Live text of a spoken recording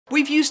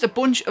We've used a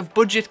bunch of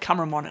budget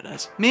camera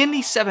monitors,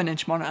 mainly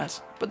 7-inch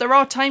monitors, but there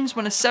are times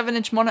when a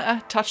 7-inch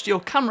monitor attached to your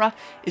camera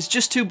is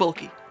just too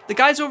bulky. The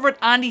guys over at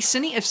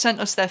AndyCine have sent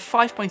us their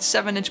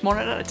 5.7-inch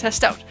monitor to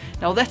test out.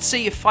 Now let's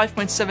see if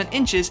 5.7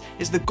 inches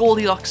is the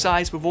Goldilocks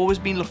size we've always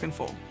been looking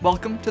for.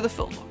 Welcome to the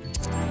film log.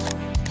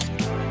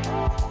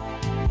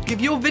 Give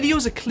your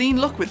videos a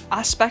clean look with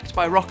Aspect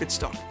by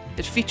Rocketstock.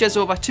 It features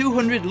over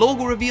 200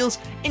 logo reveals,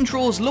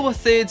 intros, lower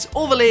thirds,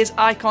 overlays,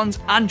 icons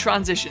and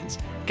transitions.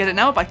 Get it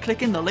now by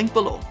clicking the link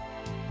below.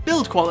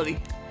 Build quality.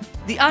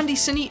 The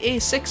AndyCine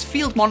A6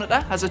 field monitor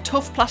has a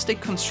tough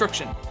plastic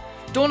construction.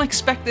 Don't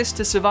expect this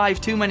to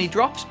survive too many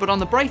drops, but on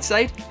the bright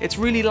side, it's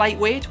really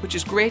lightweight, which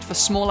is great for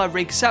smaller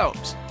rig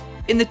setups.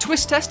 In the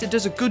twist test, it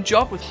does a good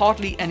job with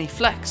hardly any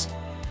flex.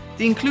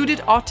 The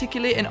included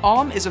articulating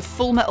arm is a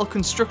full metal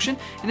construction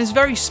and is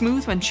very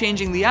smooth when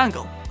changing the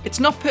angle. It's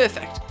not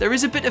perfect. There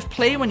is a bit of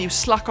play when you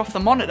slack off the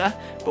monitor,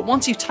 but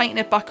once you tighten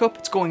it back up,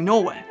 it's going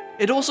nowhere.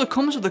 It also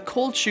comes with a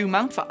cold shoe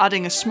mount for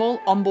adding a small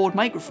onboard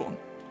microphone.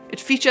 It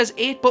features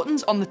 8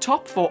 buttons on the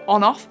top for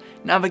on-off,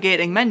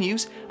 navigating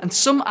menus, and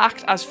some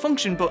act as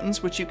function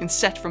buttons which you can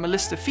set from a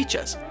list of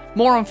features.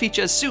 More on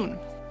features soon.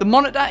 The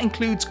monitor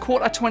includes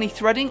 1/4-20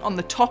 threading on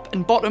the top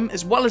and bottom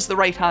as well as the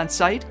right hand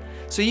side,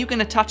 so you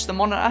can attach the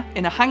monitor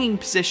in a hanging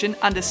position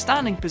and a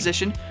standing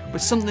position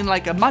with something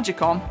like a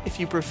magic arm if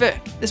you prefer.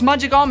 This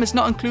magic arm is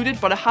not included,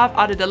 but I have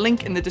added a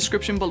link in the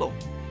description below.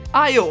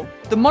 I/O.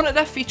 The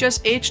monitor features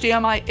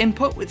HDMI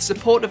input with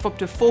support of up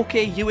to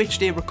 4K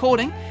UHD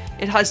recording.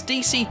 It has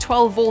DC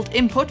 12V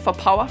input for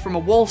power from a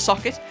wall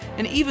socket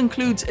and even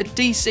includes a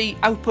DC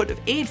output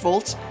of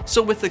 8V,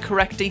 so with the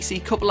correct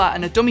DC coupler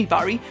and a dummy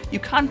battery, you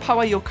can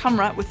power your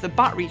camera with the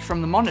battery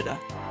from the monitor.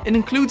 It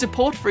includes a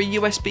port for a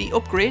USB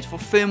upgrade for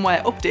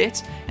firmware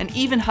updates and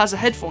even has a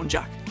headphone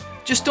jack.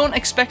 Just don't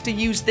expect to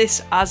use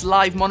this as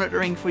live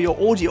monitoring for your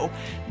audio.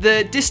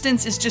 The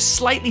distance is just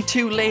slightly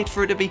too late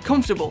for it to be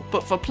comfortable,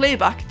 but for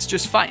playback it's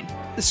just fine.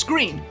 The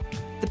screen.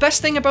 The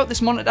best thing about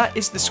this monitor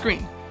is the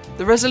screen.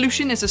 The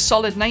resolution is a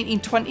solid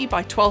 1920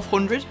 by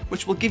 1200,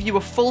 which will give you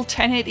a full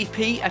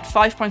 1080p at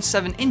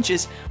 5.7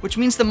 inches, which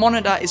means the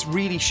monitor is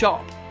really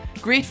sharp.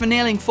 Great for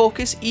nailing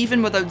focus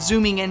even without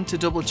zooming in to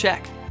double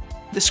check.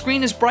 The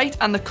screen is bright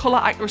and the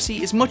colour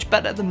accuracy is much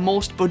better than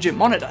most budget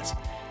monitors.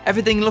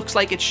 Everything looks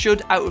like it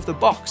should out of the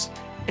box.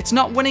 It's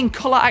not winning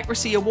colour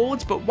accuracy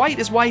awards, but white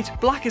is white,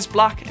 black is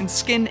black, and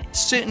skin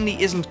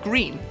certainly isn't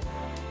green.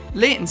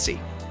 Latency.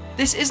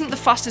 This isn't the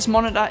fastest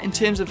monitor in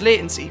terms of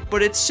latency,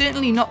 but it's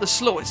certainly not the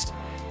slowest.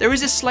 There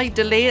is a slight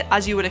delay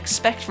as you would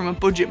expect from a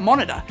budget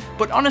monitor,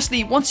 but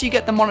honestly once you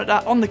get the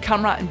monitor on the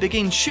camera and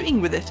begin shooting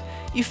with it,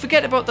 you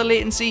forget about the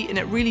latency and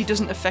it really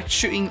doesn't affect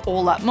shooting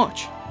all that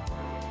much.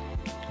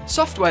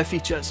 Software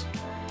features.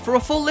 For a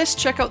full list,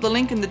 check out the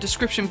link in the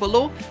description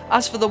below.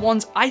 As for the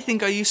ones I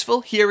think are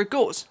useful, here it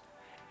goes.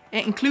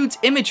 It includes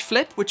Image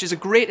Flip, which is a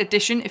great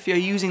addition if you're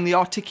using the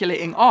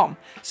articulating arm.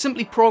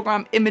 Simply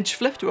program Image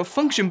Flip to a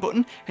function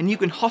button and you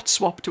can hot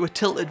swap to a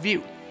tilted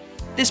view.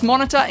 This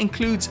monitor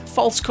includes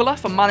false colour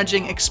for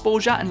managing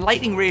exposure and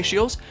lighting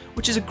ratios,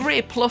 which is a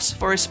great plus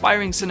for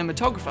aspiring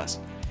cinematographers.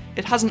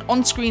 It has an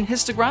on-screen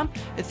histogram,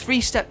 a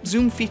 3-step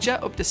zoom feature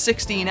up to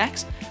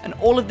 16x, and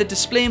all of the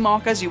display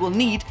markers you will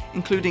need,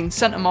 including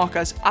center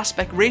markers,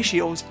 aspect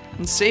ratios,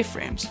 and save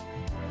frames.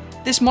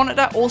 This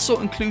monitor also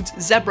includes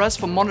zebras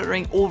for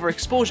monitoring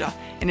overexposure,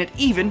 and it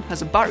even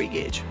has a battery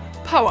gauge.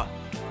 Power.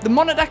 The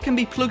monitor can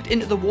be plugged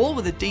into the wall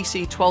with a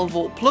DC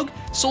 12V plug,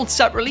 sold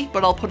separately,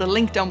 but I'll put a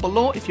link down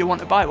below if you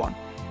want to buy one.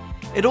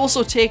 It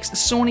also takes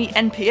Sony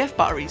NPF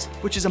batteries,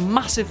 which is a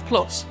massive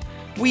plus.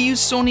 We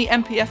use Sony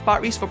NPF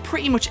batteries for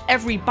pretty much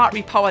every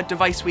battery powered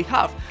device we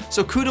have,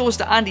 so kudos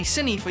to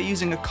AndyCine for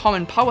using a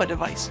common power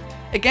device.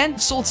 Again,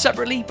 sold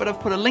separately, but I've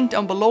put a link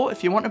down below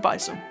if you want to buy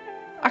some.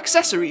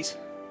 Accessories.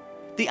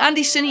 The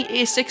AndyCine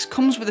A6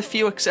 comes with a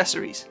few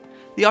accessories.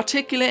 The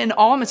articulating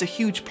arm is a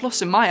huge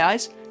plus in my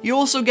eyes. You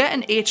also get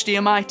an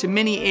HDMI to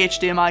mini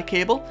HDMI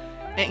cable.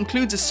 It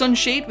includes a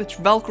sunshade which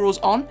velcros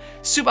on,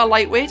 super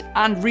lightweight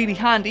and really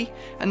handy,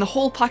 and the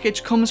whole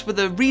package comes with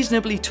a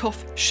reasonably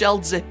tough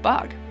shelled zip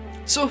bag.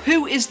 So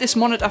who is this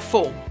monitor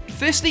for?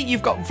 Firstly,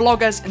 you've got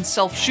vloggers and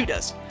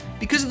self-shooters.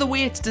 Because of the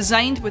way it's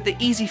designed with the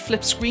easy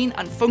flip screen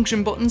and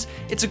function buttons,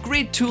 it's a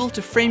great tool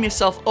to frame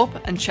yourself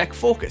up and check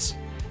focus.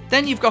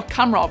 Then you've got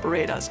camera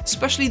operators,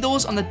 especially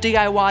those on the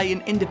DIY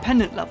and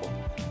independent level.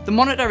 The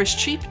monitor is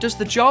cheap, does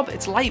the job,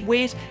 it's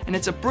lightweight, and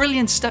it's a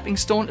brilliant stepping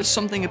stone to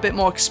something a bit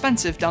more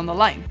expensive down the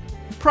line.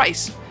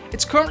 Price.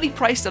 It's currently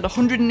priced at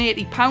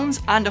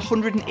 £180 and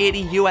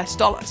 $180 US.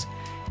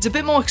 It's a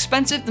bit more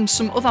expensive than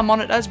some other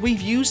monitors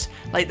we've used,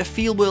 like the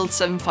Fieldworld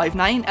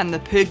 759 and the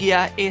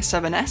Pergia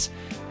A7S,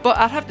 but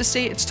I'd have to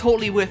say it's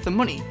totally worth the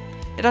money.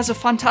 It has a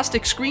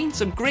fantastic screen,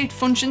 some great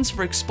functions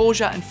for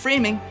exposure and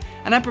framing,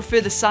 and I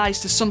prefer the size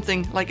to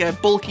something like a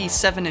bulky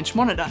 7-inch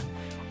monitor.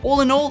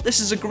 All in all, this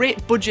is a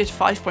great budget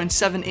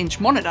 5.7-inch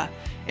monitor,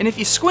 and if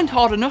you squint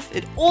hard enough,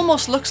 it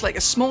almost looks like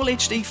a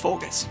SmallHD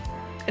Focus.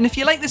 And if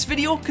you like this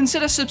video,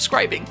 consider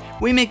subscribing.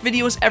 We make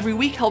videos every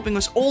week helping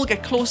us all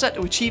get closer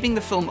to achieving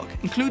the film look,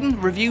 including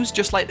reviews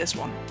just like this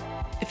one.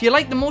 If you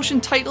like the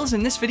motion titles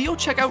in this video,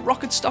 check out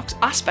Rocket Stock's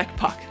Aspect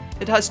Pack.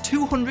 It has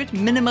 200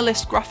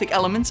 minimalist graphic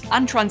elements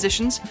and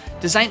transitions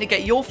designed to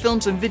get your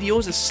films and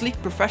videos a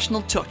sleek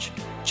professional touch.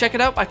 Check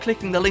it out by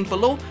clicking the link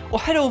below or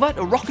head over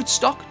to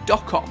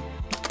rocketstock.com.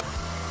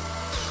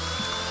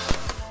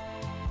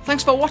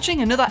 Thanks for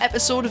watching another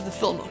episode of The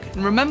Film Look,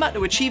 and remember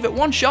to achieve it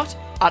one shot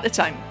at a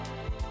time.